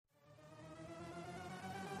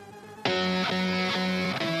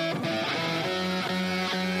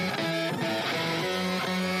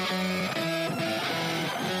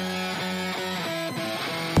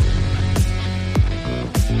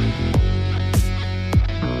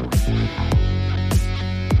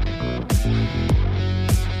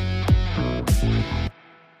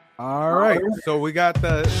right, so we got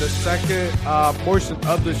the second portion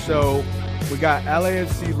of the show. We got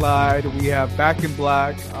LAFC live. We have Back in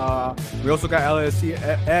Black. We also got LAFC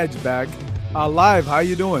Edge back live. How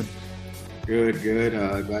you doing? Good.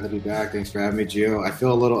 Glad to be back. Thanks for having me, Gio. I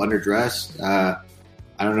feel a little underdressed.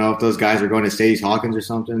 I don't know if those guys are going to Sadie's Hawkins or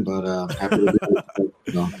something, but happy to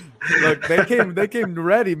be here. Look, they came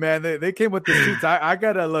ready, man. They came with the suits. I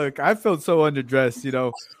gotta look. I felt so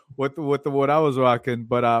underdressed, with what I was rocking.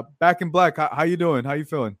 But Back in Black, how you doing? How you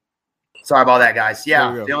feeling? Sorry about that, guys.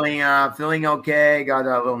 Yeah, feeling okay. Got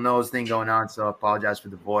a little nose thing going on, so apologize for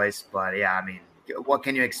the voice. But yeah, I mean, what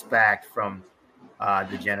can you expect from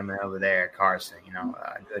the gentleman over there, Carson?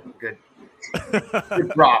 Good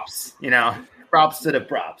props. Props to the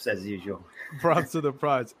props as usual. Props to the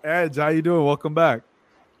props. Edge, how you doing? Welcome back.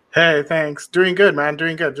 Hey, thanks. Doing good, man.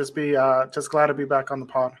 Doing good. Just glad to be back on the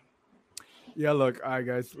pod. Yeah, look, all right,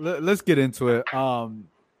 guys. Let's get into it.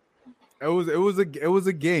 It was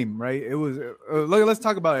a game, right? It was look. Let's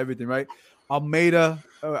talk about everything, right? Almeida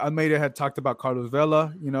had talked about Carlos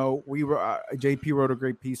Vela. We were JP wrote a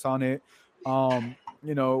great piece on it.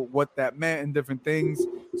 What that meant and different things.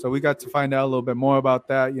 So we got to find out a little bit more about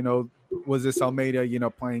that. Was this Almeida,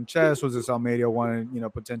 playing chess? Was this Almeida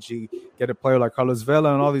wanting, potentially get a player like Carlos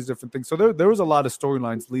Vela and all these different things? So there was a lot of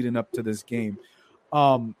storylines leading up to this game.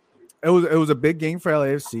 It was a big game for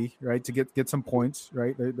LAFC, right? To get some points,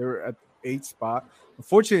 right? They're at 8th spot.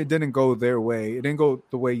 Unfortunately, it didn't go their way. It didn't go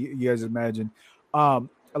the way you guys imagined.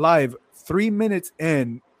 Live 3 minutes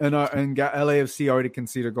in, and got LAFC already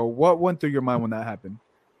conceded a goal. What went through your mind when that happened?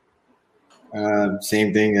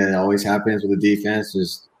 Same thing that always happens with the defense,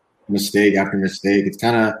 just mistake after mistake.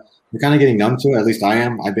 We're kind of getting numb to it. At least I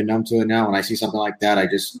am. I've been numb to it now. When I see something like that, I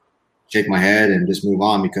just shake my head and just move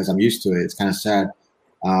on because I'm used to it. It's kind of sad.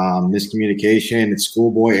 Miscommunication, it's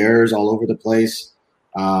schoolboy errors all over the place.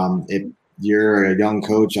 If you're a young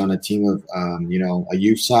coach on a team of, a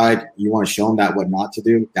youth side, you want to show them what not to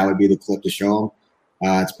do. That would be the clip to show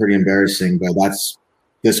them. It's pretty embarrassing, but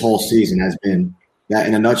this whole season has been that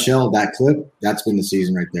in a nutshell. That clip, that's been the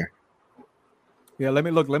season right there. Yeah, let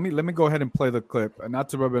me go ahead and play the clip. Not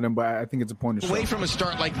to rub it in, but I think it's a point to show. Away from a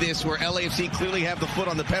start like this where LAFC clearly have the foot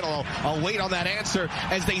on the pedal. I'll wait on that answer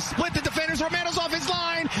as they split the defenders. Romano's off his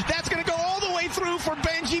line. That's going to go all the way through for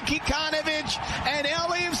Benji Kikanovic. And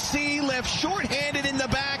LAFC left shorthanded in the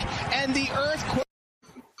back. And the earthquake.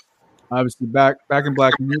 Obviously, back in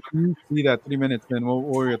Black. You see that 3 minutes in. What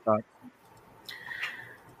were your thoughts?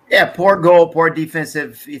 Yeah, poor goal, poor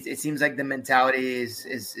defensive. It seems like the mentality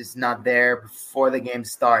is not there before the game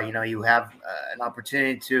start. You have an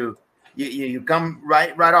opportunity to you come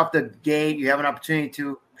right off the gate. You have an opportunity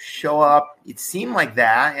to show up. It seemed like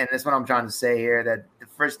that, and that's what I'm trying to say here. That the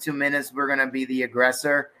first 2 minutes we're gonna be the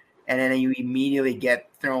aggressor, and then you immediately get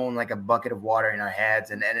thrown like a bucket of water in our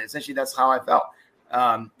heads, and essentially that's how I felt.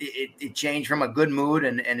 It changed from a good mood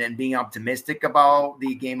and being optimistic about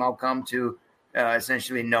the game outcome to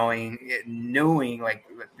essentially knowing like,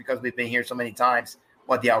 because we've been here so many times,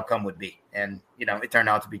 what the outcome would be. And, it turned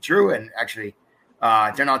out to be true. And actually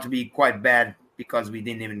it turned out to be quite bad because we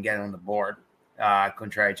didn't even get on the board,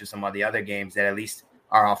 contrary to some of the other games that at least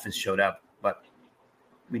our offense showed up. But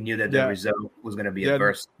we knew that the result was going to be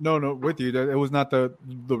adverse. No, with you. It was not the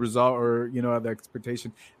result or, the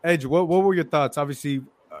expectation. Edge, what were your thoughts? Obviously,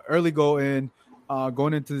 early goal in,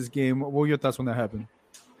 going into this game, what were your thoughts when that happened?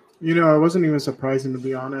 It wasn't even surprising, to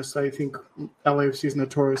be honest. I think LAFC is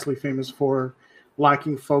notoriously famous for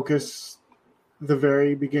lacking focus the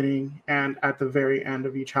very beginning and at the very end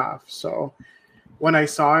of each half. So when I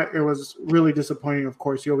saw it, it was really disappointing. Of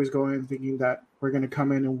course, you always go in thinking that we're going to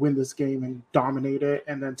come in and win this game and dominate it.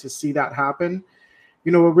 And then to see that happen,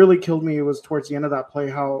 what really killed me was towards the end of that play,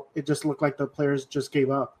 how it just looked like the players just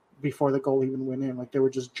gave up before the goal even went in. Like they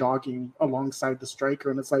were just jogging alongside the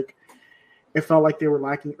striker. And it's like, it felt like they were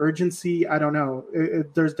lacking urgency. I don't know.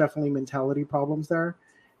 There's definitely mentality problems there.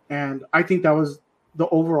 And I think that was the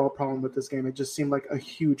overall problem with this game. It just seemed like a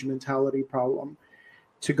huge mentality problem.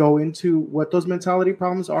 To go into what those mentality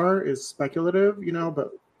problems are is speculative,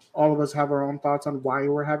 but all of us have our own thoughts on why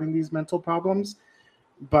we're having these mental problems.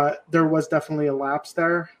 But there was definitely a lapse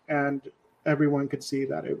there, and everyone could see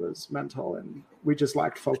that it was mental, and we just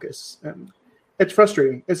lacked focus. And it's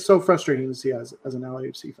frustrating. It's so frustrating to see as an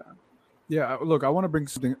LAFC fan. Yeah, look, I want to bring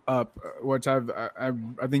something up, which I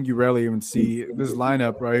think you rarely even see. This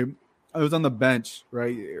lineup, right? It was on the bench,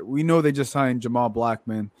 right? We know they just signed Jamal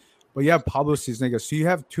Blackman, but you have Pablo Cisnegas. So you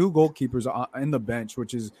have two goalkeepers in the bench,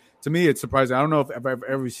 which is, to me, it's surprising. I don't know if I've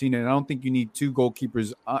ever seen it. I don't think you need two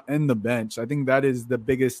goalkeepers in the bench. I think that is the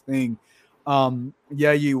biggest thing.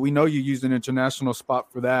 We know you used an international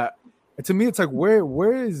spot for that. And to me, it's like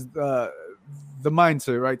where is the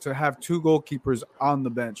mindset, right, to have two goalkeepers on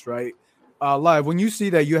the bench, right? Live, when you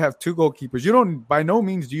see that you have two goalkeepers, you don't, by no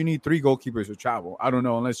means do you need three goalkeepers to travel. I don't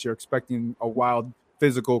know, unless you're expecting a wild,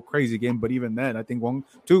 physical, crazy game. But even then, I think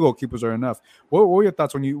two goalkeepers are enough. What were your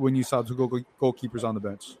thoughts when you saw two goalkeepers on the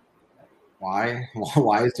bench? Why?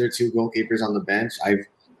 Why is there two goalkeepers on the bench?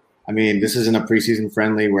 I mean, this isn't a preseason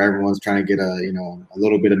friendly where everyone's trying to get a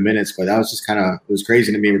little bit of minutes, but that was just it was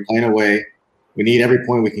crazy to me. We're playing away. We need every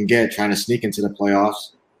point we can get, trying to sneak into the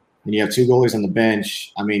playoffs. And you have two goalies on the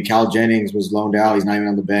bench. I mean, Cal Jennings was loaned out. He's not even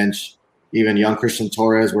on the bench. Even young Christian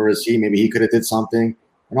Torres, where is he? Maybe he could have did something.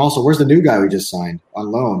 And also, where's the new guy we just signed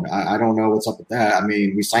on loan? I don't know what's up with that. I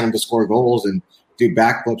mean, we signed him to score goals and do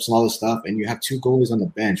backflips and all this stuff, and you have two goalies on the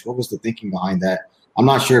bench. What was the thinking behind that? I'm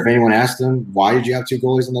not sure if anyone asked him, why did you have two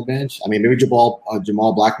goalies on the bench? I mean, maybe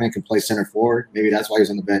Jamal Blackman can play center forward. Maybe that's why he's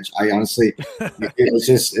on the bench. I honestly, it's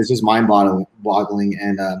just mind-boggling.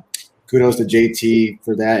 And kudos to JT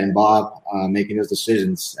for that and Bob making those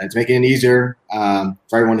decisions. It's making it easier for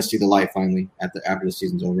everyone to see the light finally after the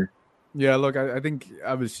season's over. Yeah, look, I think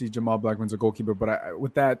obviously Jamal Blackman's a goalkeeper, but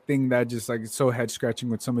with that thing that just like so head scratching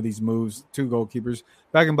with some of these moves, two goalkeepers.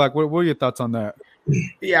 Back in Black, what are your thoughts on that?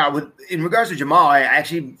 Yeah, in regards to Jamal, I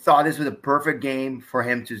actually thought this was a perfect game for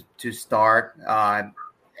him to start. At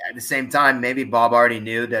the same time, maybe Bob already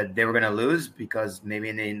knew that they were going to lose because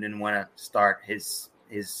maybe they didn't want to start his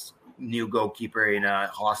new goalkeeper in a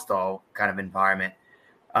hostile kind of environment.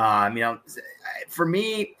 For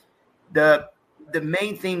me, the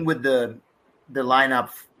main thing with the lineup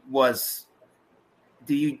was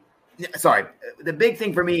the big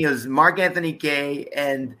thing for me is Mark-Anthony Kaye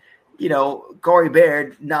and, Corey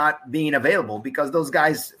Baird not being available, because those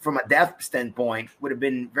guys from a depth standpoint would have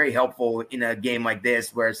been very helpful in a game like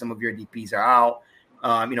this where some of your DPs are out,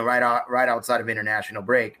 right outside of international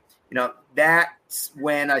break. That's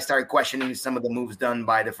when I started questioning some of the moves done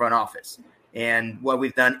by the front office and what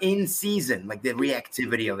we've done in season, like the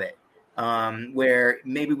reactivity of it. Where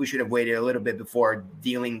maybe we should have waited a little bit before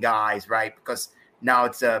dealing guys, right? Because now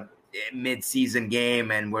it's a mid-season game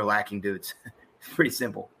and we're lacking dudes. It's pretty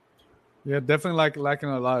simple. Yeah, definitely lacking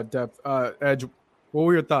a lot of depth. Edge, what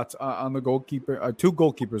were your thoughts on the goalkeeper? Two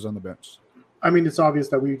goalkeepers on the bench. I mean, it's obvious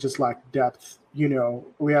that we just lack depth.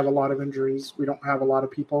 We have a lot of injuries. We don't have a lot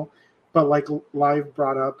of people. But like Live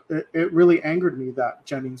brought up, it really angered me that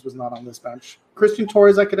Jennings was not on this bench. Christian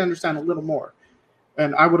Torres, I could understand a little more.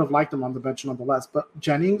 And I would have liked him on the bench nonetheless. But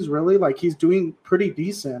Jennings, really, he's doing pretty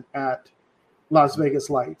decent at Las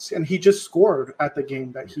Vegas Lights. And he just scored at the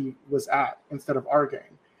game that he was at instead of our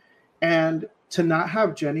game. And to not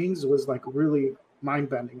have Jennings was, really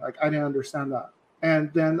mind-bending. I didn't understand that.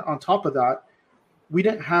 And then on top of that, we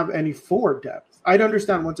didn't have any forward depth. I'd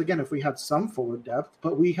understand, once again, if we had some forward depth,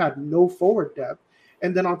 but we had no forward depth.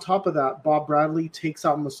 And then on top of that, Bob Bradley takes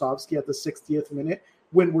out Musovski at the 60th minute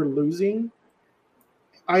when we're losing.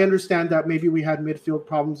 I understand that maybe we had midfield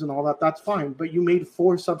problems and all that. That's fine. But you made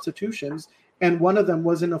 4 substitutions, and one of them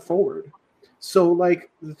wasn't a forward. So,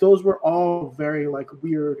 those were all very,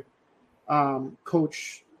 weird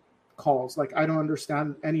coach calls. I don't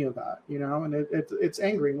understand any of that, and it's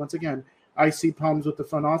angering. Once again, I see problems with the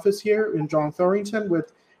front office here in John Thorrington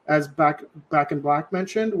with, as back in Black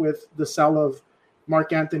mentioned, with the sell of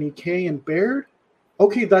Mark-Anthony Kaye and Baird.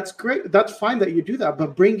 Okay, that's great. That's fine that you do that,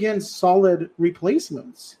 but bring in solid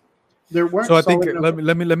replacements. There weren't. So I think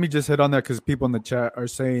let me just hit on that because people in the chat are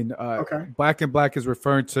saying okay. Black and Black is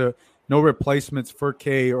referring to no replacements for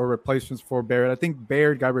Kaye or replacements for Baird. I think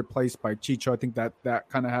Baird got replaced by Chicho. I think that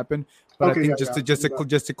kind of happened. But okay, I think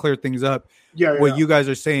just to clear things up, you guys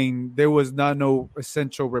are saying, there was no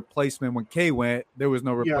essential replacement when Kaye went. There was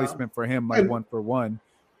no replacement for him, one for one.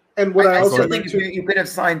 And what I also think you could have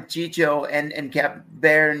signed Chicho and kept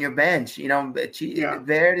Baird on your bench.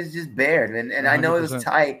 Baird is just Baird, and I know it was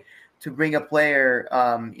tight to bring a player,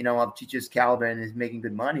 of Chicho's caliber and is making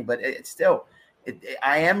good money, but it's still.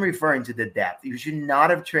 I am referring to the depth. You should not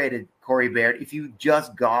have traded Corey Baird if you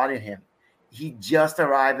just got at him. He just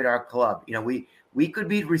arrived at our club. We could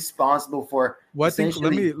be responsible for. Well, I think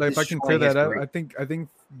if I can clear that up. I think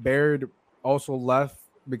Baird also left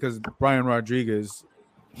because Brian Rodriguez.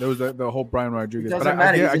 There was the whole Brian Rodriguez. It doesn't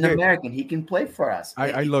matter. He's an American. He can play for us.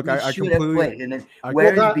 I completely. Played. And then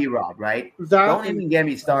where is B-Rod? Right? Don't even get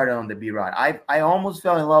me started on the B-Rod. I almost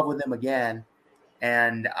fell in love with him again.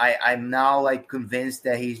 And I'm now convinced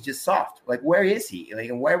that he's just soft. Where is he?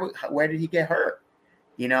 And where did he get hurt?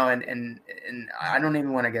 And I don't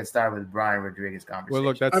even want to get started with Brian Rodriguez conversation. Well,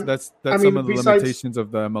 look, that's some of the limitations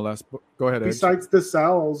of the MLS. Go ahead, Ed. Besides the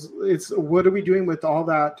cells, it's what are we doing with all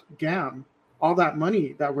that GAM? all that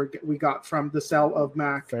money that we got from the sale of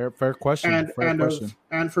Mac. Fair question.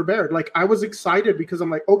 And for Baird. Like, I was excited because I'm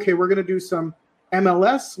like, okay, we're gonna do some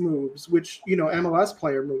MLS moves, which, MLS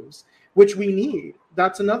player moves, which we need.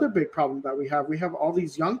 That's another big problem that we have. We have all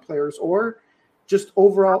these young players or just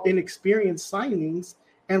overall inexperienced signings,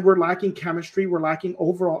 and we're lacking chemistry. We're lacking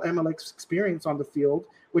overall MLS experience on the field,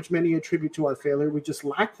 which many attribute to our failure. We just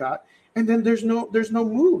lack that. And then there's no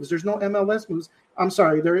moves. There's no MLS moves. I'm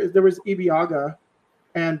sorry. There was Ibiaga,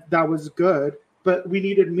 and that was good. But we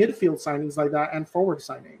needed midfield signings like that and forward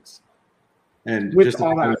signings. And with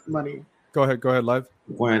all that money. Go ahead, Live.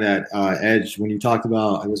 Pointed at Edge, when you talked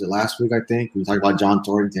about, was it last week, I think, when you talked about John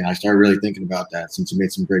Thornton, I started really thinking about that since you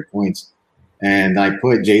made some great points. And I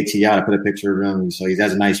put JT out. I put a picture of him. So he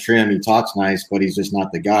has a nice trim. He talks nice, but he's just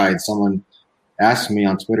not the guy. And someone asked me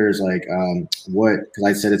on Twitter, is like, what? Because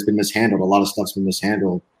I said it's been mishandled. A lot of stuff's been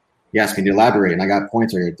mishandled. He asked me to elaborate, and I got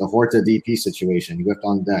pointer. The Horta DP situation. He whipped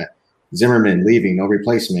on that. Zimmerman leaving, no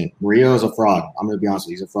replacement. Murillo is a fraud. I'm going to be honest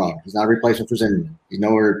with you. He's a fraud. He's not a replacement for Zimmerman. He's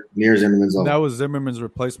nowhere near Zimmerman's level. That was Zimmerman's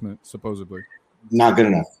replacement, supposedly. Not good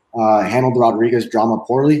enough. Handled Rodriguez drama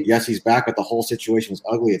poorly. Yes, he's back, but the whole situation was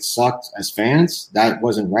ugly. It sucked as fans. That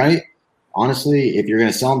wasn't right. Honestly, if you're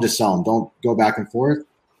going to sell him, just sell him. Don't go back and forth.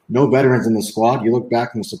 No veterans in the squad. You look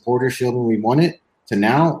back from the supporter shield when we won it to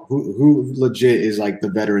now, who legit is like the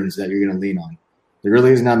veterans that you're going to lean on? There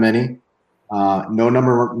really isn't that many. No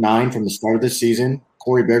number 9 from the start of the season.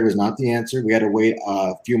 Corey Baird was not the answer. We had to wait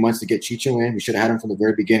a few months to get Chicho in. We should have had him from the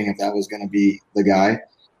very beginning if that was going to be the guy.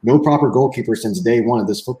 No proper goalkeeper since day one of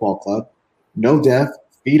this football club. No depth.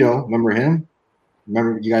 Fido, remember him?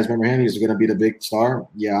 You guys remember him? He was going to be the big star.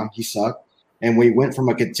 Yeah, he sucked. And we went from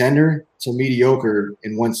a contender to mediocre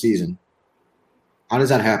in one season. How does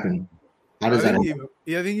that happen? How does that happen?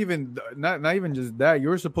 I think even not even just that.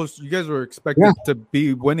 You guys were expected to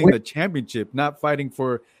be winning the championship, not fighting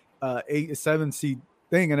for 8-7 seed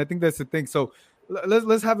thing. And I think that's the thing. So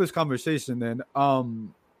let's have this conversation then.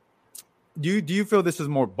 Do you feel this is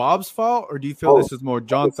more Bob's fault, or do you feel this is more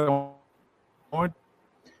Jonathan?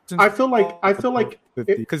 I feel like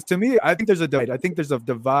because to me, I think there's a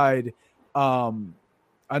divide.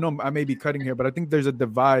 I know I may be cutting here, but I think there's a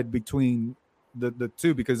divide between the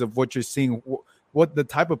two because of what you're seeing, what the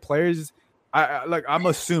type of players. I'm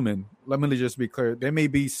assuming. Let me just be clear. There may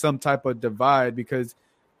be some type of divide because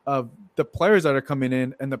of the players that are coming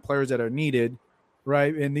in and the players that are needed,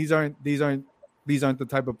 right? And these aren't the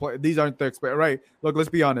type of play. These aren't the expect. Right? Look, let's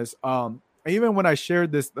be honest. Even when I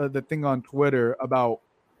shared this the thing on Twitter about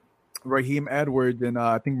Raheem Edwards and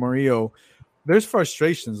I think Murillo, there's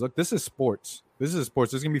frustrations. Look, this is sports. There's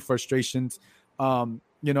gonna be frustrations. I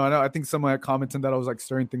think someone had commented that I was like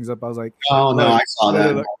stirring things up. I was like, oh no, I saw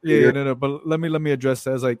that. No. But let me address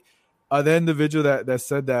that. As like the individual that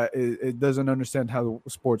said that it doesn't understand how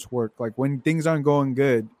sports work. Like when things aren't going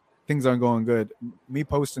good. Me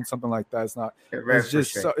posting something like that is not.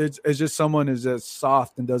 It's just someone is just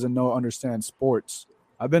soft and doesn't understand sports.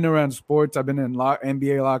 I've been around sports. I've been in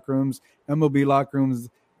NBA locker rooms, MLB locker rooms.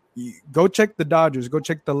 Go check the Dodgers. Go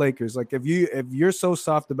check the Lakers. Like if you're so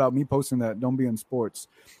soft about me posting that, don't be in sports.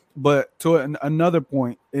 But to another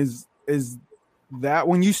point is that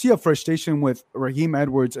when you see a frustration with Raheem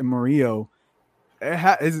Edwards and Murillo,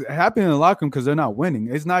 it's happening in the locker room because they're not winning.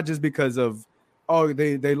 It's not just because of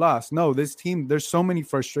they lost. No, this team, there's so many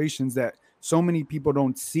frustrations that so many people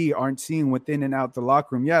aren't seeing within and out the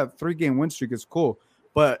locker room. Yeah, 3-game win streak is cool,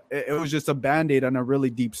 but it was just a Band-Aid on a really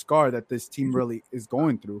deep scar that this team really is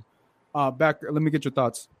going through. Let me get your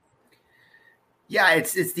thoughts. Yeah,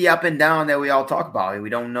 it's the up and down that we all talk about. We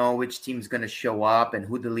don't know which team's going to show up and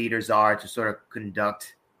who the leaders are to sort of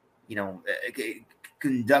conduct the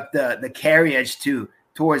carriage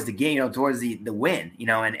towards the game, towards the win,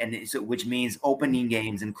 and so which means opening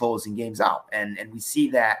games and closing games out. And we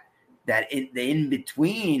see that the in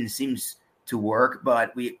between seems to work,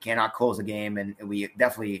 but we cannot close a game, and we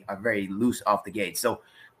definitely are very loose off the gate. So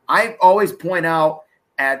I always point out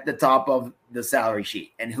at the top of the salary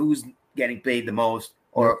sheet and who's getting paid the most,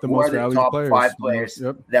 or who are the top players. 5 players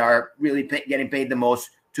that are really getting paid the most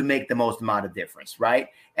to make the most amount of difference, right?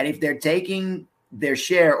 And if they're taking their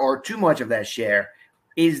share or too much of that share,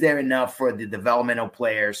 is there enough for the developmental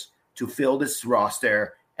players to fill this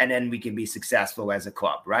roster, and then we can be successful as a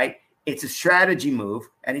club, right? It's a strategy move,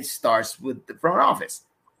 and it starts with the front office.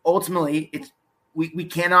 Ultimately, we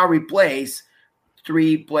cannot replace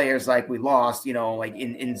 3 players like we lost, like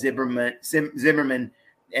in Zimmerman,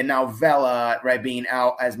 and now Vela, right, being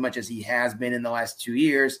out as much as he has been in the last 2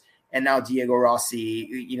 years, and now Diego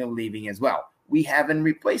Rossi, leaving as well. We haven't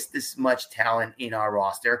replaced this much talent in our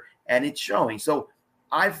roster, and it's showing. So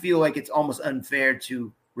I feel like it's almost unfair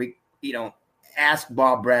to, ask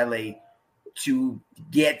Bob Bradley to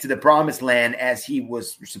get to the promised land as he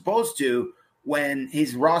was supposed to when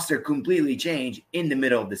his roster completely changed in the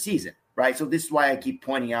middle of the season, right? So this is why I keep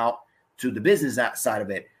pointing out to the business side of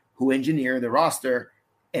it, who engineered the roster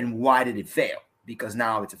and why did it fail? Because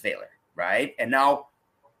now it's a failure, right? And now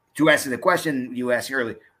to answer the question you asked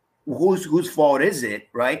earlier, whose fault is it,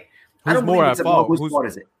 right? Who's I don't more believe at it's about fault? whose fault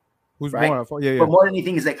is it. Who's right? more at fault? Yeah. But more than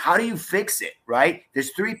anything is like, how do you fix it, right?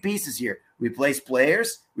 There's 3 pieces here. Replace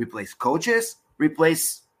players, replace coaches,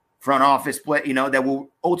 replace front office that will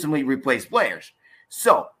ultimately replace players.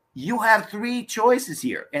 So you have 3 choices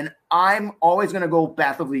here, and I'm always going to go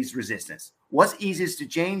path of least resistance. What's easiest to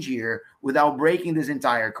change here without breaking this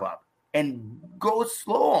entire club? And go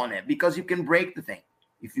slow on it, because you can break the thing.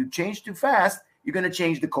 If you change too fast, you're going to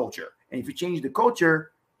change the culture. And if you change the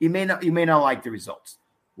culture, you may not like the results.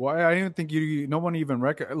 Well, I didn't think no one even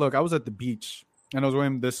look, I was at the beach and I was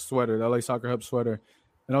wearing this sweater, the LA Soccer Hub sweater.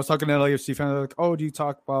 And I was talking to LAFC fans. They're like, oh, do you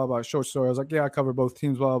talk blah, blah, short story? I was like, yeah, I cover both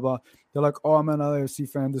teams, blah, blah. They're like, oh, I'm an LAFC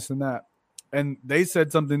fan, this and that. And they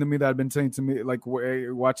said something to me that I've been saying to me, like,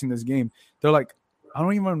 watching this game. They're like, I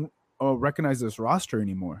don't even recognize this roster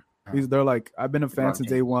anymore. They're like, I've been a fan since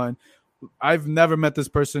day one. I've never met this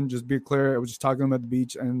person, just be clear. I was just talking to them at the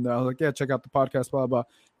beach. And I was like, yeah, check out the podcast, blah, blah.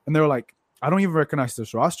 And they were like, I don't even recognize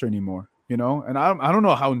this roster anymore, And I don't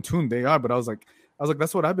know how in tune they are, but I was like,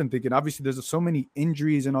 that's what I've been thinking. Obviously, there's so many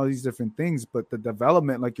injuries and all these different things, but the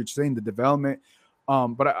development, like you're saying, but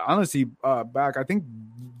honestly, I think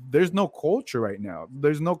there's no culture right now.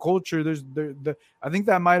 There's no culture. I think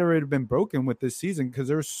that might have already been broken with this season because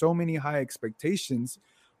there's so many high expectations.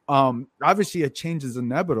 Obviously, a change is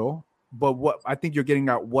inevitable, but what I think you're getting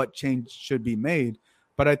at, what change should be made.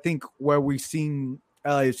 But I think where we've seen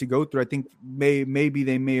LAFC go through, I think maybe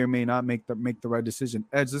they may or may not make the right decision.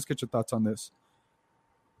 Ed, let's get your thoughts on this.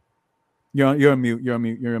 You're on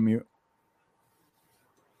mute.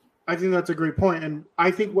 I think that's a great point. And I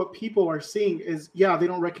think what people are seeing is, yeah, they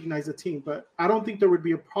don't recognize the team, but I don't think there would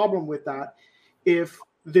be a problem with that if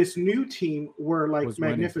this new team were like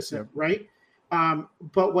magnificent, right?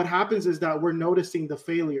 But what happens is that we're noticing the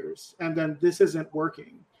failures, and then this isn't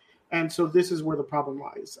working. And so this is where the problem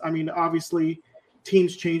lies. I mean, obviously,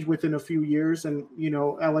 teams change within a few years, and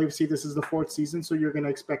LAFC, this is the 4th season, so you're going to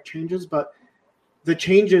expect changes. But the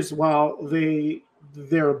changes, while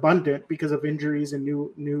they're abundant because of injuries and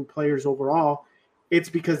new players overall, it's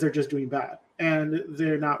because they're just doing bad and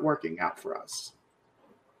they're not working out for us.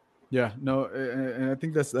 Yeah, no, and I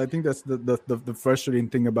think that's the frustrating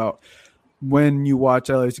thing about when you watch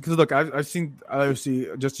LAFC, because look, I've seen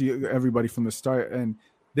LAFC just everybody from the start, and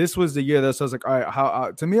this was the year that I was like, all right,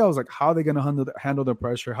 how to me, I was like, how are they going to handle the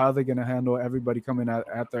pressure? How are they going to handle everybody coming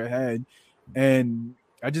at their head? And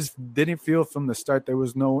I just didn't feel from the start there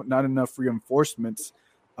was not enough reinforcements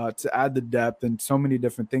to add the depth and so many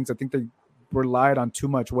different things. I think they relied on too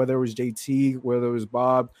much, whether it was JT, whether it was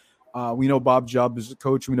Bob. We know Bob's job is a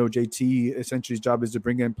coach. We know JT essentially his job is to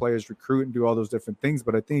bring in players, recruit, and do all those different things.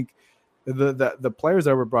 But I think the players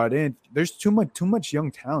that were brought in, there's too much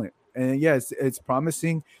young talent. And yeah, it's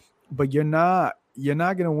promising, but you're not going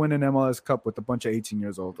to win an MLS Cup with a bunch of 18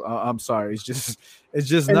 years old. I'm sorry, it's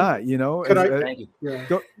just not. Go ahead.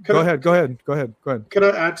 Could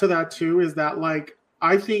I add to that too? Is that like,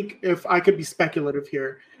 I think if I could be speculative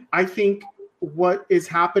here, I think what is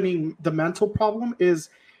happening, the mental problem is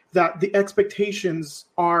that the expectations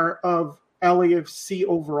are of LAFC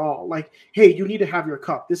overall. Like, hey, you need to have your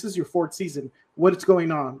cup. This is your 4th season. What's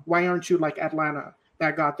going on? Why aren't you like Atlanta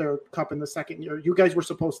that got their cup in the 2nd year? You guys were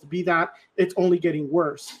supposed to be that. It's only getting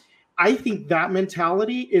worse. I think that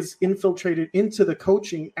mentality is infiltrated into the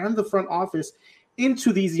coaching and the front office,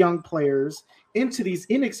 into these young players, into these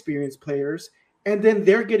inexperienced players, and then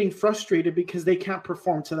they're getting frustrated because they can't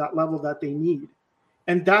perform to that level that they need.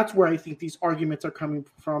 And that's where I think these arguments are coming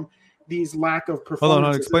from, these lack of performance. Hold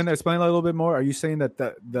on, explain that a little bit more. Are you saying that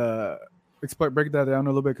break that down a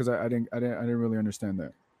little bit, because I didn't really understand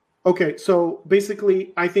that. Okay, so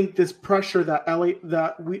basically, I think this pressure that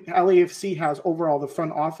LAFC has overall, the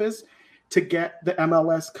front office, to get the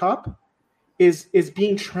MLS Cup is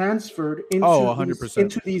being transferred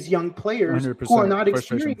into these young players who are not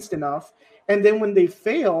experienced enough. And then when they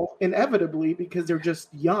fail, inevitably, because they're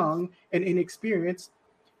just young and inexperienced,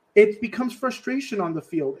 it becomes frustration on the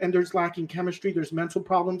field, and there's lacking chemistry, there's mental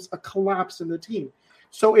problems, a collapse in the team.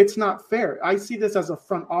 So it's not fair. I see this as a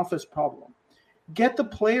front office problem. Get the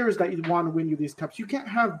players that you want to win you these cups. You can't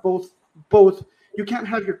have both. You can't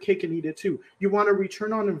have your cake and eat it too. You want a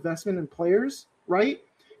return on investment in players, right?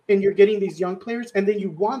 and you're getting these young players, and then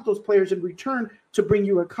you want those players in return to bring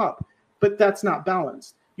you a cup. But that's not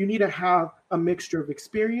balanced. You need to have a mixture of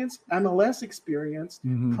experience, MLS experience,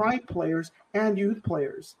 prime players, and youth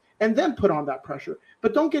players, and then put on that pressure.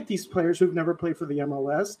 But don't get these players who've never played for the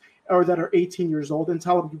MLS or that are 18 years old and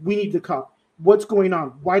tell them, we need the cup. What's going on?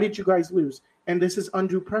 Why did you guys lose? And this is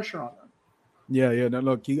undue pressure on them. Yeah. No,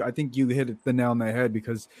 look, I think you hit the nail on the head,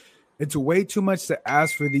 because it's way too much to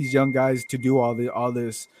ask for these young guys to do all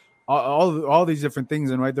these different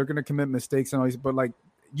things, and right, they're going to commit mistakes and all these. But like,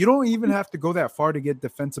 you don't even have to go that far to get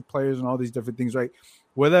defensive players and all these different things, right?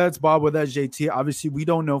 Whether that's Bob, whether that's JT, obviously we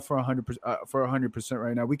don't know for 100%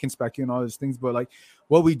 right now. We can speculate on all these things, but like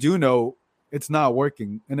what we do know, it's not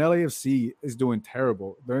working, and LAFC is doing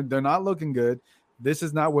terrible. They're not looking good. This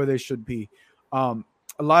is not where they should be.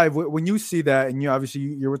 Live, when you see that, and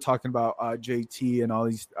you were talking about JT and all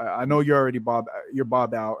these. I know you're already Bob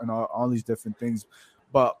out and all these different things,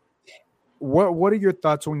 but what are your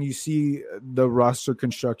thoughts when you see the roster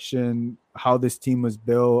construction, how this team was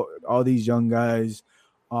built, all these young guys?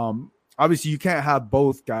 Obviously you can't have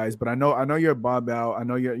both guys, but I know you're Bob out. I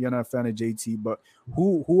know you're not a fan of JT, but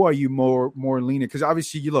who are you more leaning? Because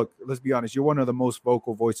obviously let's be honest, you're one of the most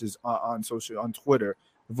vocal voices on Twitter,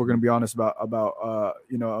 if we're going to be honest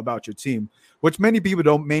about your team, which many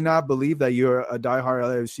people may not believe that you're a diehard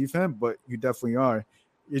LAFC fan, but you definitely are.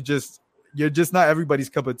 You're just not everybody's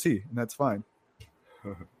cup of tea, and that's fine.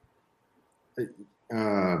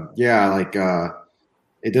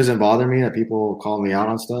 It doesn't bother me that people call me out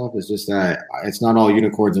on stuff. It's just that it's not all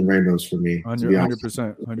unicorns and rainbows for me.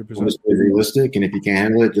 100%. I'm just realistic, and if you can't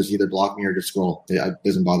handle it, just either block me or just scroll. It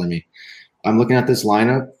doesn't bother me. I'm looking at this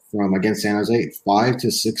lineup from against San Jose. 5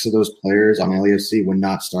 to 6 of those players on LAFC would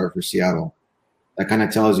not start for Seattle. That kind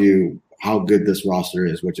of tells you how good this roster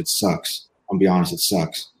is, which it sucks. I'll be honest, it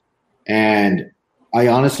sucks. And I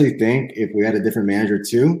honestly think if we had a different manager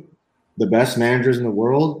too, the best managers in the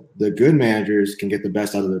world, the good managers, can get the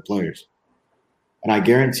best out of their players. And I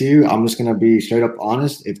guarantee you, I'm just going to be straight up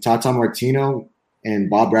honest. If Tata Martino and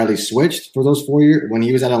Bob Bradley switched for those 4 years, when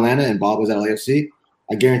he was at Atlanta and Bob was at LAFC,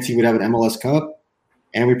 I guarantee we'd have an MLS Cup,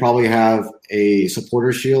 and we probably have a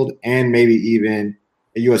Supporter Shield, and maybe even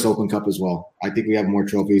a U.S. Open Cup as well. I think we have more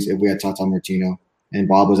trophies if we had Tata Martino and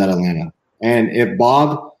Bob was at Atlanta. And if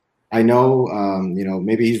Bob, I know,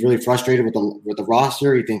 maybe he's really frustrated with the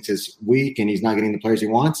roster. He thinks it's weak and he's not getting the players he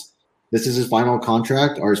wants. This is his final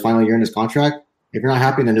contract or his final year in his contract. If you're not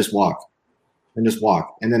happy, then just walk. And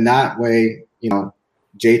then that way,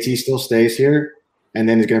 JT still stays here, and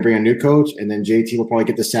then he's going to bring a new coach, and then JT will probably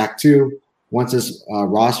get the sack too once this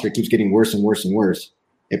roster keeps getting worse and worse and worse.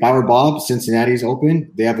 If I were Bob, Cincinnati's open.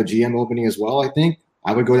 They have a GM opening as well, I think.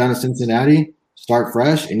 I would go down to Cincinnati, start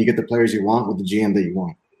fresh, and you get the players you want with the GM that you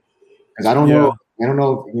want. Because I don't know,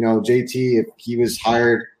 JT, if he was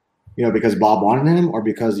hired, because Bob wanted him, or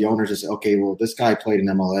because the owners just said, okay, well, this guy played in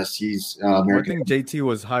MLS. He's American. I think JT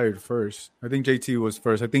was hired first. I think JT was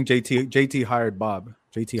first. I think JT hired Bob.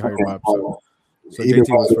 JT hired Bob. So JT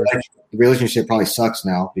was first. The relationship probably sucks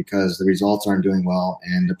now because the results aren't doing well,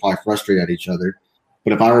 and they're probably frustrated at each other.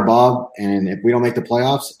 But if I were Bob, and if we don't make the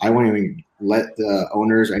playoffs, I wouldn't even let the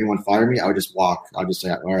owners or anyone fire me. I would just walk. I'll just say,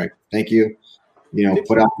 all right, thank you.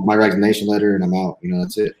 Put out my resignation letter, and I'm out.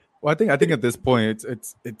 That's it. Well, I think at this point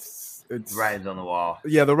it's writing's on the wall.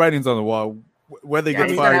 Yeah, the writing's on the wall. Whether he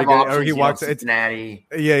gets fired again or he walks, it's Cincinnati.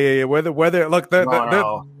 Yeah. Whether look,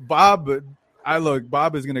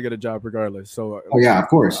 Bob is gonna get a job regardless. So of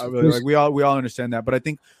course. We all understand that, but I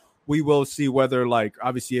think we will see whether,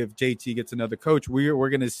 obviously, if JT gets another coach, we're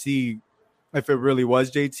gonna see if it really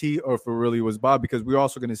was JT or if it really was Bob, because we're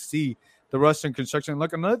also gonna see the roster and construction.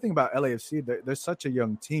 Look, another thing about LAFC, they're such a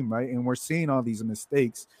young team, right? And we're seeing all these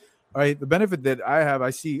mistakes, right? The benefit that I have,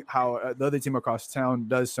 I see how the other team across town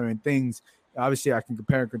does certain things. Obviously, I can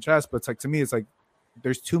compare and contrast, but to me, it's like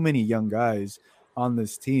there's too many young guys on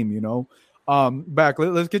this team, Back,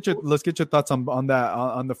 let's get your thoughts on that,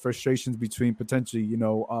 on the frustrations between potentially,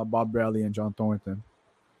 Bob Bradley and John Thornton.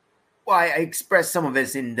 Well, I expressed some of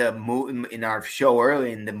this in our show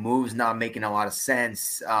earlier, in the moves not making a lot of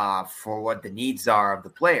sense for what the needs are of the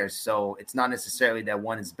players. So it's not necessarily that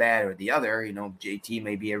one is bad or the other. JT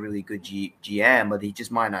may be a really good GM, but he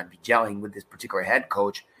just might not be gelling with this particular head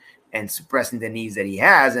coach and suppressing the needs that he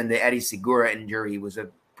has. And the Eddie Segura injury was a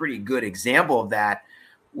pretty good example of that,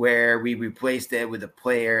 where we replaced it with a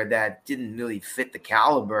player that didn't really fit the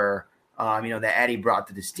caliber that Eddie brought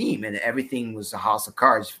to this team, and everything was a house of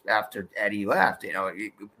cards after Eddie left,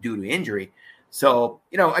 due to injury. So,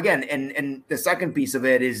 again, and the second piece of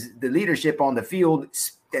it is the leadership on the field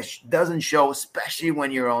that doesn't show, especially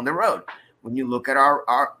when you're on the road. when you look at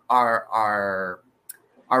our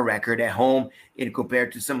record at home and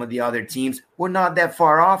compared to some of the other teams, we're not that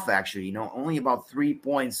far off, actually. Only about 3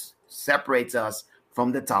 points separates us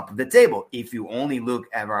from the top of the table if you only look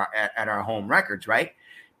at our home records, right?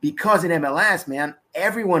 Because in MLS, man,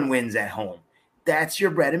 everyone wins at home. That's your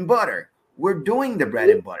bread and butter. We're doing the bread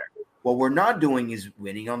and butter. What we're not doing is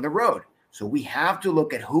winning on the road. So we have to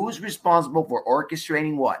look at who's responsible for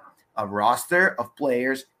orchestrating what? A roster of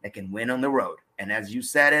players that can win on the road. And as you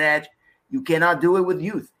said, Edge, you cannot do it with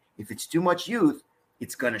youth. If it's too much youth,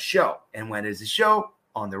 it's going to show. And when does it show?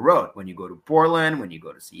 On the road. When you go to Portland, when you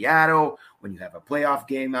go to Seattle, when you have a playoff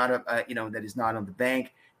game out of, that is not on the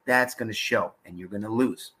bank, that's going to show. And you're going to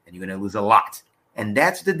lose. And you're going to lose a lot. And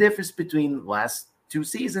that's the difference between last 2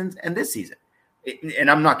 seasons and this season. And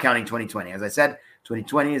I'm not counting 2020. As I said,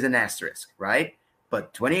 2020 is an asterisk, right?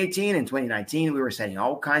 But 2018 and 2019, we were setting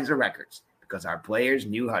all kinds of records because our players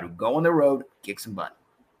knew how to go on the road, kick some butt.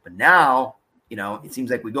 But now, it seems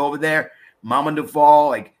like we go over there, mom on the fall,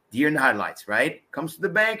 like deer in the headlights, right? Comes to the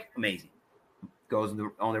bank, amazing. Goes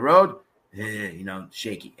on the road,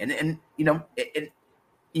 shaky. And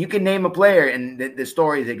you can name a player, and the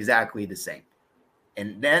story is exactly the same.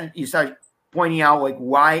 And then you start pointing out, like,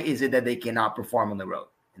 why is it that they cannot perform on the road?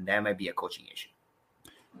 And that might be a coaching issue.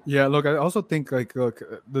 Yeah, look, I also think,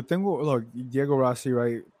 the thing with, Diego Rossi,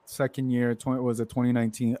 right, second year,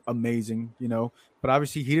 2019, amazing, but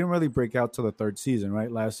obviously he didn't really break out till the third season,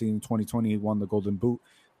 right? Last season, 2020, he won the Golden Boot.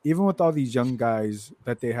 Even with all these young guys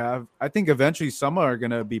that they have, I think eventually some are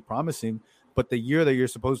going to be promising, but the year that you're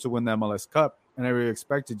supposed to win the MLS Cup, and I really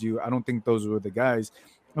expected you, I don't think those were the guys.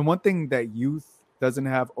 And one thing that youth doesn't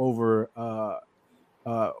have over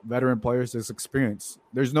veteran players is experience.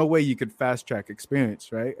 There's no way you could fast track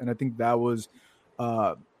experience, right? And I think that was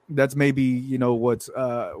that's maybe what's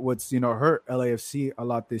hurt LAFC a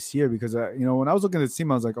lot this year, because when I was looking at the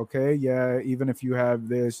team, I was like, okay, yeah, even if you have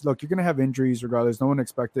this, look, you're gonna have injuries regardless. No one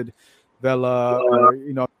expected Vela or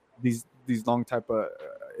these long type of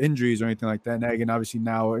injuries or anything like that. And again, obviously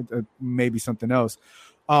now maybe something else.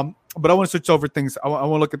 But I want to switch over things. I want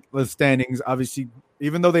to look at the standings. Obviously,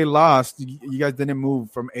 even though they lost, you guys didn't move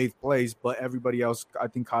from 8th place, but everybody else, I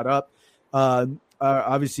think, caught up.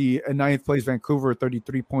 Obviously, in 9th place, Vancouver,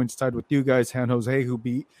 33 points, tied with you guys. San Jose, who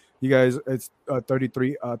beat you guys, it's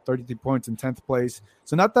 33 points in 10th place.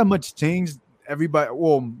 So not that much changed.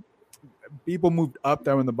 People moved up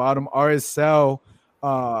there in the bottom. RSL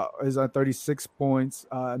is at 36 points,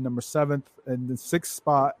 number 7th. And the 6th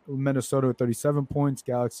spot, Minnesota with 37 points.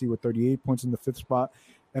 Galaxy with 38 points in the 5th spot.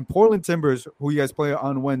 And Portland Timbers, who you guys play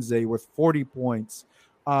on Wednesday, with 40 points.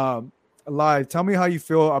 Live, tell me how you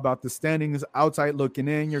feel about the standings outside looking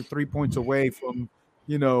in. You're 3 points away from,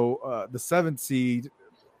 the 7th seed.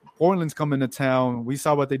 Portland's coming to town. We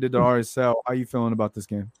saw what they did to RSL. How you feeling about this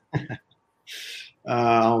game?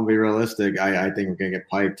 I'll be realistic. I think we're going to get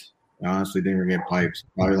piped. I honestly think we're going to get piped.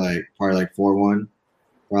 Probably like 4-1.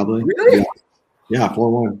 Probably. Really? Yeah,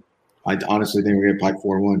 4-1. I honestly think we're going to get piped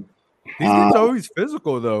 4-1. These games are always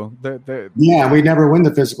physical, though. Yeah, we never win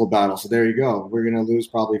the physical battle, so there you go. We're going to lose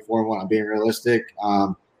probably 4-1. I'm being realistic.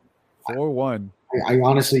 4-1. I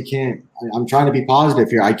honestly can't. I'm trying to be positive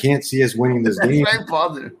here. I can't see us winning this game. Very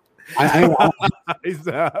positive. I'm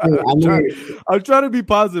trying to be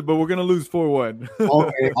positive, but we're going to lose 4-1.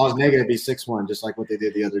 Okay, if I was negative, it'd be 6-1, just like what they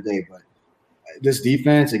did the other day. But this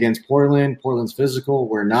defense against Portland's physical.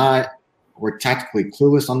 We're not. We're tactically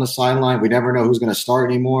clueless on the sideline. We never know who's going to start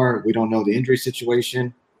anymore. We don't know the injury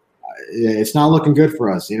situation. It's not looking good for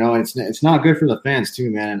us. It's not good for the fans too,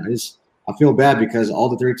 man. I feel bad because all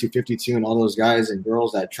the 3252 and all those guys and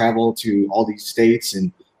girls that travel to all these states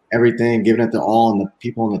and everything, giving it the all, and the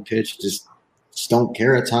people on the pitch just don't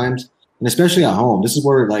care at times. And especially at home. This is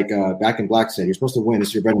where, Back in Black said, you're supposed to win. This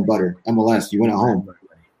is your bread and butter. MLS, you win at home.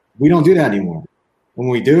 We don't do that anymore. When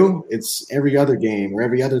we do, it's every other game or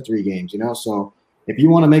every other 3 games, So if you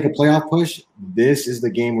want to make a playoff push, this is the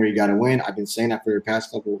game where you got to win. I've been saying that for the past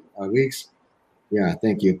couple weeks. Yeah,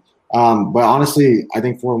 thank you. But honestly, I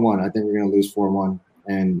think 4-1. I think we're going to lose 4-1.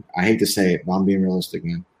 And I hate to say it, but I'm being realistic,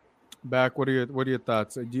 man. Back, what are your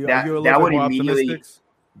thoughts? Are you That a little bit would more immediately optimistic?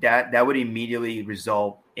 that would immediately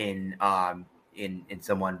result in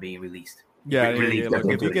someone being released. Yeah, Released, Look,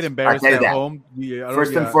 if you get I'll embarrassed tell you at that. home,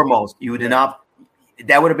 First and foremost, you would not.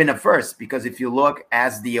 That would have been a first, because if you look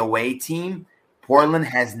as the away team, Portland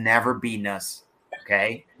has never beaten us.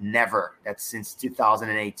 Okay, never. That's since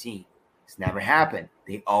 2018. It's never happened.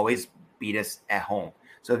 They always beat us at home.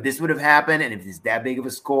 So if this would have happened, and if it's that big of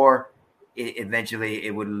a score, eventually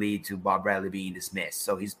it would lead to Bob Bradley being dismissed.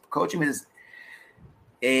 So he's coaching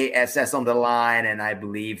ASS on the line, and I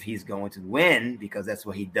believe he's going to win because that's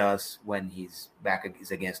what he does when he's back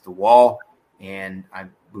against the wall. And I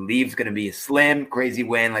believe it's going to be a slim, crazy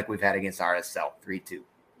win like we've had against RSL, 3-2.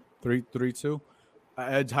 3-2.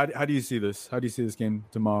 Ed, how do you see this? How do you see this game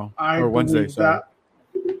tomorrow I or Wednesday? Sorry.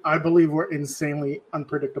 I believe we're insanely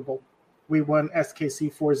unpredictable. We won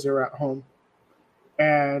SKC 4-0 at home,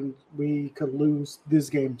 and we could lose this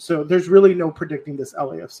game. So there's really no predicting this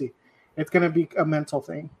LAFC. It's going to be a mental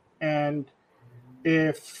thing. And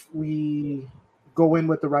if we go in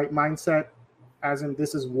with the right mindset, as in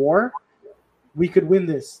this is war, we could win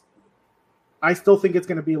this. I still think it's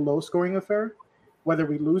going to be a low-scoring affair. Whether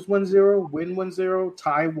we lose 1-0, win 1-0,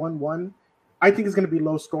 tie 1-1, I think it's going to be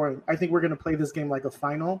low-scoring. I think we're going to play this game like a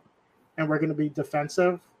final, and we're going to be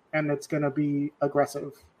defensive, and it's going to be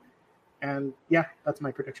aggressive. And, yeah, that's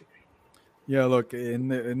my prediction. Yeah, look,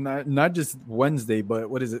 not just Wednesday, but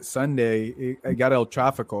what is it? Sunday, I got El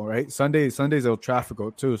Trafico, right? Sunday's El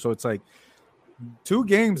Trafico too. So it's like two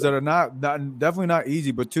games that are not definitely not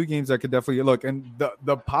easy, but two games that could definitely look. And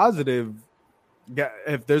the positive,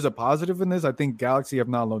 if there's a positive in this, I think Galaxy have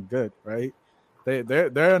not looked good, right?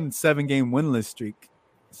 They're on 7-game winless streak.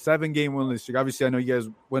 7-game winless streak. Obviously, I know you guys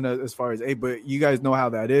win as far as 8, but you guys know how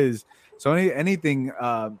that is. So anything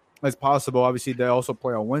is possible. Obviously, they also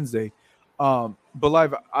play on Wednesday. But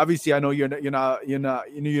live, obviously, I know you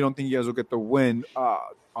don't think you guys will get the win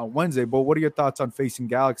on Wednesday. But what are your thoughts on facing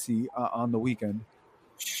Galaxy on the weekend?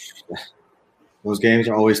 Those games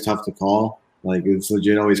are always tough to call. Like, it's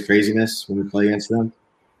legit always craziness when we play against them.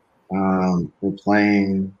 We're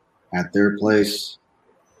playing at their place.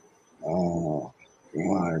 Oh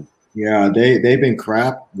God, yeah, they've been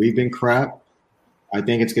crap. We've been crap. I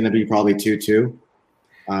think it's going to be probably 2-2.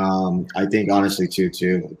 I think honestly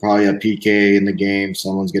 2-2. Probably a PK in the game.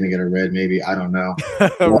 Someone's going to get a red, maybe. I don't know.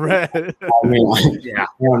 Red. I mean, Yeah,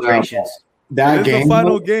 I don't know. That it's game, the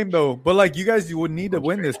final game though. But like you guys, you would need to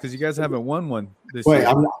win this because you guys haven't won one this year.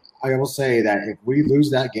 I will say that if we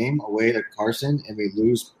lose that game away to Carson and we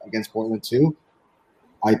lose against Portland too,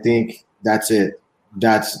 I think that's it.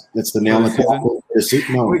 That's the nail in the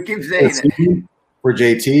coffin. No, we keep saying it. For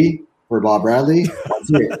JT, for Bob Bradley,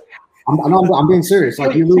 that's it. I'm being serious.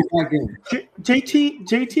 Like, you lose that game.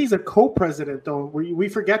 JT's a co-president though. We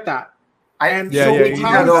forget that.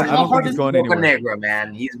 How hard is Boca Negra,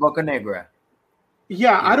 man? He's Boca Negra.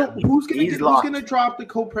 Yeah, who's gonna drop the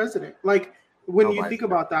co-president? Like, when you think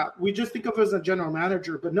about that, we just think of him as a general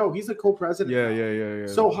manager, but no, he's a co-president. Yeah.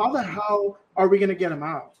 So how the hell are we gonna get him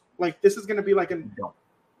out? Like, this is gonna be like an.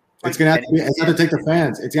 It's gonna have to take the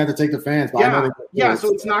fans. It's gonna have to take the fans. Yeah.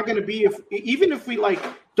 So it's not gonna be even if we like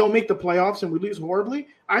don't make the playoffs and we lose horribly.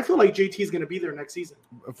 I feel like JT is gonna be there next season.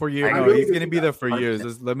 For years, no, he's gonna be there for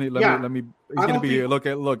years. Let me. He's gonna be. Look.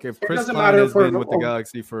 If Chris Klein has been with the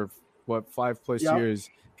Galaxy for 5+ years,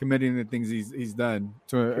 committing the things he's done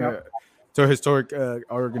to a historic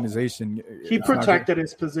organization, he protected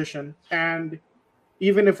his position, and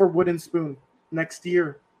even if we're wooden spoon next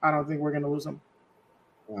year, I don't think we're gonna lose him.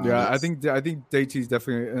 Yeah, I think JT is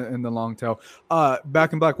definitely in the long tail.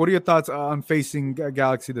 Back in Black, what are your thoughts on facing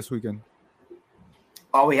Galaxy this weekend?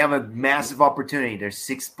 Oh, we have a massive opportunity. There's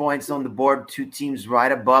 6 points on the board, 2 teams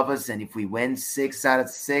right above us, and if we win 6 out of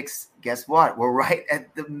 6, guess what? We're right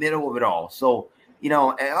at the middle of it all. So,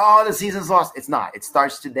 the season's lost. It's not. It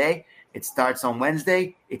starts today. It starts on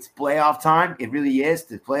Wednesday. It's playoff time. It really is.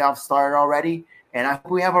 The playoffs started already, and I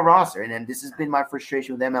hope we have a roster. And then this has been my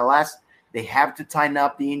frustration with MLS. They have to tighten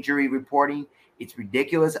up the injury reporting. It's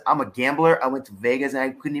ridiculous. I'm a gambler. I went to Vegas, and I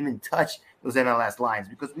couldn't even touch those MLS lines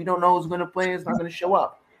because we don't know who's going to play, who's not going to show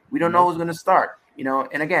up. We don't know who's going to start.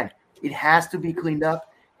 And again, it has to be cleaned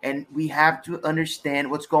up, and we have to understand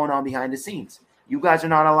what's going on behind the scenes. You guys are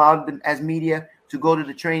not allowed as media to go to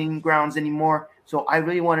the training grounds anymore. So I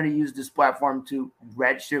really wanted to use this platform to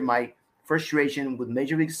register my frustration with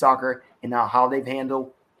Major League Soccer and how they've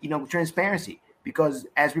handled, transparency. Because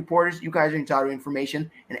as reporters, you guys are entitled to information,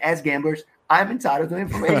 and as gamblers, I'm entitled to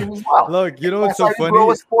information as well. Look, what's so funny? Grow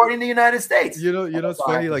a sport in the United States. It's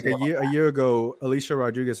funny. Like a year ago, Alicia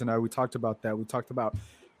Rodriguez and I, we talked about that. We talked about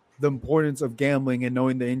the importance of gambling and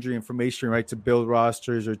knowing the injury information, right, to build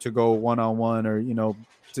rosters or to go one-on-one, or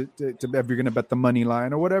to if you're going to bet the money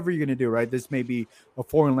line or whatever you're going to do, right? This may be a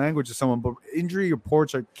foreign language to someone, but injury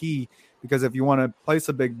reports are key. Because if you want to place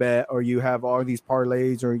a big bet or you have all these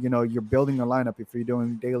parlays or, you're building a lineup if you're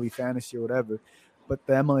doing daily fantasy or whatever. but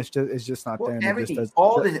the MLS is just not there. And Everything, it just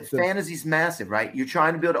the fantasy is massive, right? You're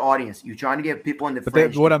trying to build an audience. You're trying to get people in the.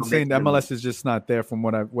 But what I'm saying, the MLS is just not there from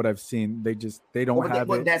what I've seen. They don't have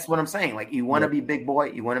it. That's what I'm saying. Like, you want to be big boy,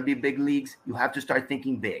 you want to be big leagues. You have to start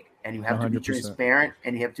thinking big, and you have 100%. To be transparent,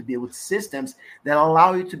 and you have to build systems that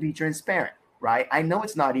allow you to be transparent. Right? I know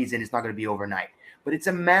it's not easy, and it's not going to be overnight, but it's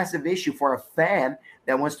a massive issue for a fan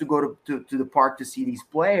that wants to go to the park to see these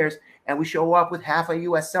players, and we show up with half a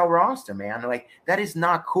USL roster, man. Like, that is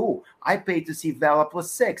not cool. I paid to see Vela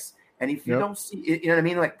 +6, and if you don't see, you know what I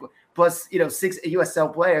mean, like plus 6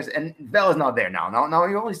 USL players, and Vela's not there now. Now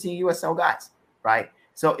you're only seeing USL guys, right?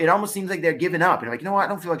 So it almost seems like they're giving up, and like, you know what? I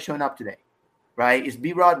don't feel like showing up today. Right? Is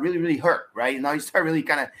B-Rod really, really hurt, right? And now you start really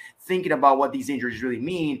kind of thinking about what these injuries really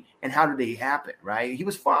mean and how do they happen, right? He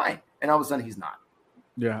was fine, and all of a sudden he's not.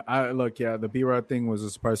 Yeah, the B-Rod thing was a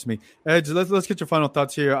surprise to me. Edge, let's get your final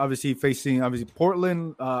thoughts here. Obviously facing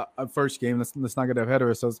Portland, first game. Let's not get ahead of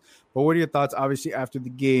ourselves. But what are your thoughts, obviously, after the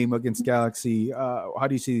game against Galaxy? How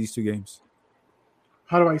do you see these two games?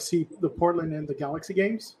 How do I see the Portland and the Galaxy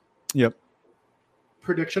games? Yep.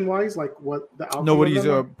 Prediction-wise, like what the outcome? Nobody's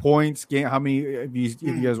points game. How many? If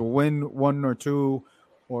you guys will win 1 or 2,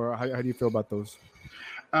 or how do you feel about those?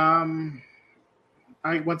 I'm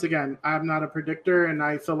not a predictor, and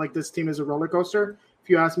I feel like this team is a roller coaster. If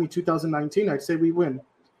you ask me 2019, I'd say we win.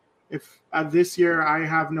 If this year, I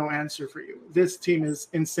have no answer for you. This team is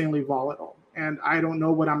insanely volatile, and I don't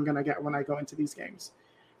know what I'm gonna get when I go into these games.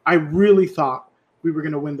 I really thought we were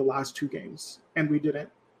gonna win the last 2 games, and we didn't.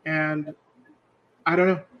 And I don't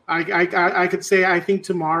know. I could say I think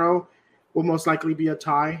tomorrow will most likely be a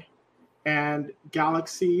tie, and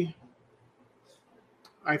Galaxy,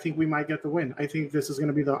 I think we might get the win. I think this is going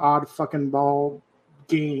to be the odd fucking ball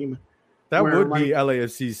game. That would be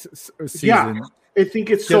LAFC's season. Yeah, I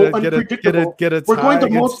think it's unpredictable. Get a We're tie going the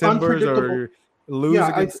against most Timbers unpredictable. Or lose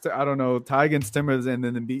against tie against Timbers and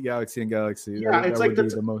then beat Galaxy and Galaxy. Yeah, that would be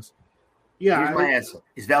the most. Yeah, here's my answer.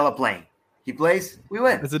 Is Vela playing? He plays, we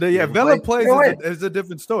win. Vela plays is a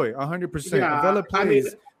different story, 100%. Yeah, Vela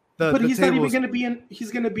plays. But he's not even going to be in.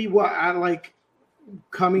 He's going to be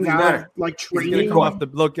coming out of like training.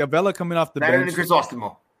 Vela coming off the bench.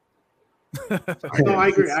 No, I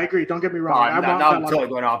agree. Don't get me wrong. I'm totally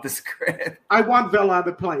going off the script. I want Vela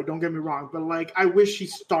to play. Don't get me wrong, but like I wish he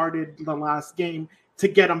started the last game to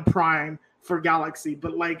get him prime for Galaxy.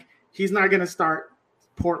 But like he's not going to start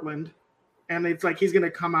Portland, and it's like he's going to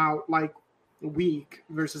come out like weak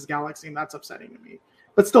versus Galaxy, and that's upsetting to me.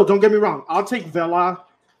 But still, don't get me wrong. I'll take Vela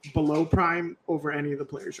below prime over any of the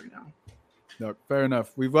players right now. No, fair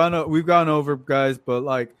enough. We've gone over, guys, but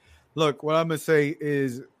like, look, what I'm gonna say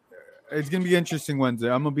is it's gonna be interesting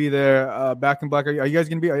Wednesday. I'm gonna be there, back in black. Are you guys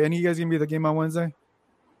gonna be? Are any of you guys gonna be at the game on Wednesday?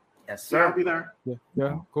 Yes, sir. Yeah, I'll be there.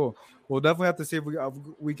 Yeah, cool. We'll definitely have to see if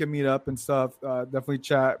we can meet up and stuff. Definitely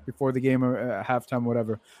chat before the game or at halftime,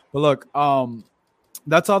 whatever. But look,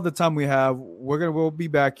 that's all the time we have. We'll be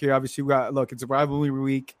back here. Obviously, it's a rivalry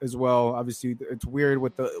week as well. Obviously, it's weird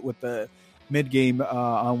with the mid game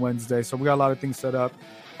on Wednesday, so we got a lot of things set up.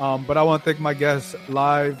 But I want to thank my guests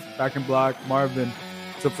live, Back in Black, Marvin.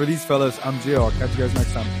 So for these fellas, I'm Gio. I'll catch you guys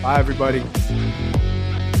next time. Bye, everybody.